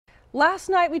Last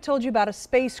night we told you about a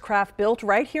spacecraft built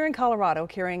right here in Colorado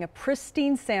carrying a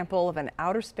pristine sample of an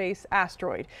outer space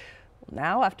asteroid.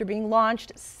 Now, after being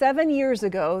launched 7 years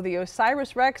ago, the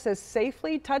osiris-rex has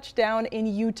safely touched down in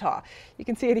Utah. You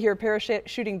can see it here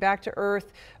parachuting back to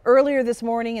Earth. Earlier this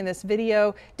morning in this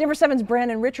video, Denver 7's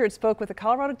Brandon Richards spoke with the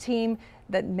Colorado team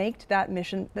that made that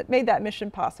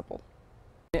mission possible.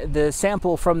 The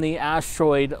sample from the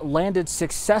asteroid landed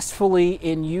successfully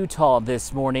in Utah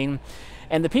this morning.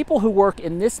 And the people who work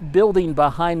in this building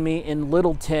behind me in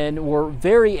Littleton were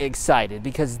very excited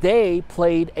because they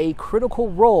played a critical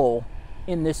role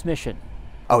in this mission.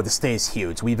 Oh, this day is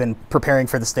huge. We've been preparing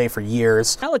for this day for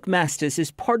years. Alec Mastis is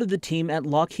part of the team at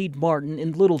Lockheed Martin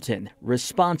in Littleton,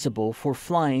 responsible for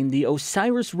flying the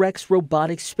osiris-rex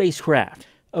robotic spacecraft.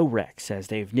 OREX, as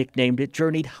they've nicknamed it,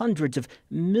 journeyed hundreds of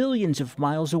millions of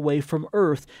miles away from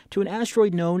Earth to an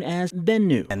asteroid known as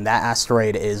Bennu. And that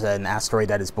asteroid is an asteroid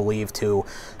that is believed to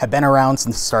have been around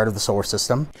since the start of the solar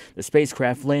system. The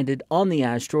spacecraft landed on the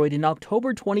asteroid in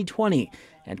October 2020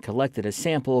 and collected a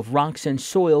sample of rocks and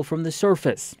soil from the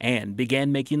surface and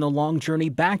began making the long journey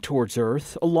back towards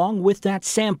Earth along with that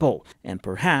sample and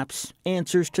perhaps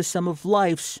answers to some of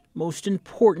life's most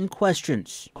important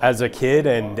questions. As a kid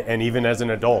and even as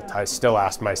an adult, I still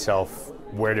ask myself,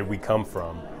 where did we come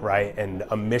from, right? And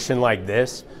a mission like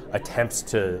this attempts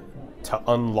to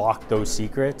unlock those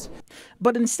secrets.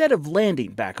 But instead of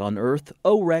landing back on Earth,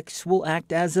 OREX will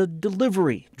act as a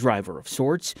delivery driver of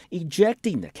sorts,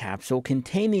 ejecting the capsule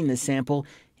containing the sample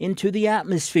into the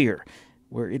atmosphere,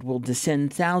 where it will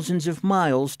descend thousands of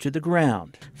miles to the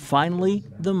ground. Finally,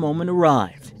 the moment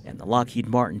arrived, and the Lockheed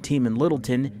Martin team in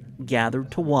Littleton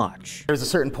gathered to watch. There's a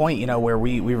certain point, where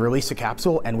we release a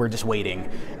capsule and we're just waiting.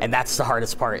 And that's the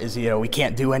hardest part is, we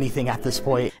can't do anything at this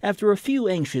point. After a few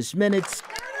anxious minutes,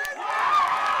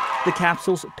 the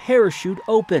capsule's parachute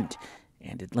opened,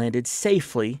 and it landed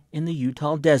safely in the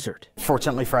Utah desert.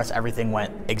 Fortunately for us, everything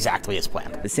went exactly as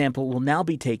planned. The sample will now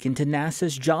be taken to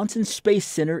NASA's Johnson Space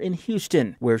Center in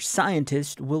Houston, where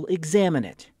scientists will examine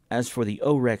it. As for the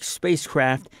OREX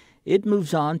spacecraft, it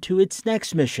moves on to its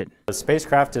next mission. The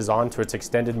spacecraft is on to its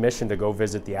extended mission to go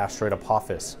visit the asteroid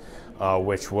Apophis,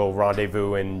 which will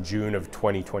rendezvous in June of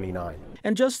 2029.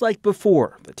 And just like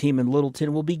before, the team in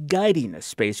Littleton will be guiding the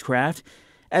spacecraft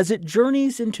as it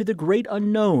journeys into the great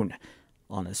unknown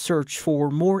on a search for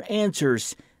more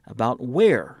answers about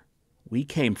where we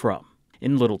came from.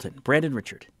 In Littleton, Brandon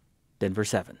Richard, Denver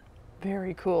 7.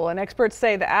 Very cool. And experts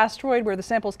say the asteroid where the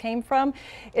samples came from,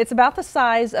 it's about the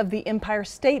size of the Empire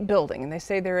State Building. And they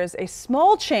say there is a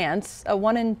small chance, a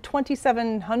 1 in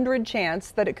 2,700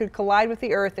 chance that it could collide with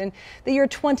the Earth in the year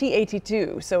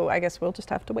 2082. So I guess we'll just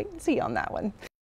have to wait and see on that one.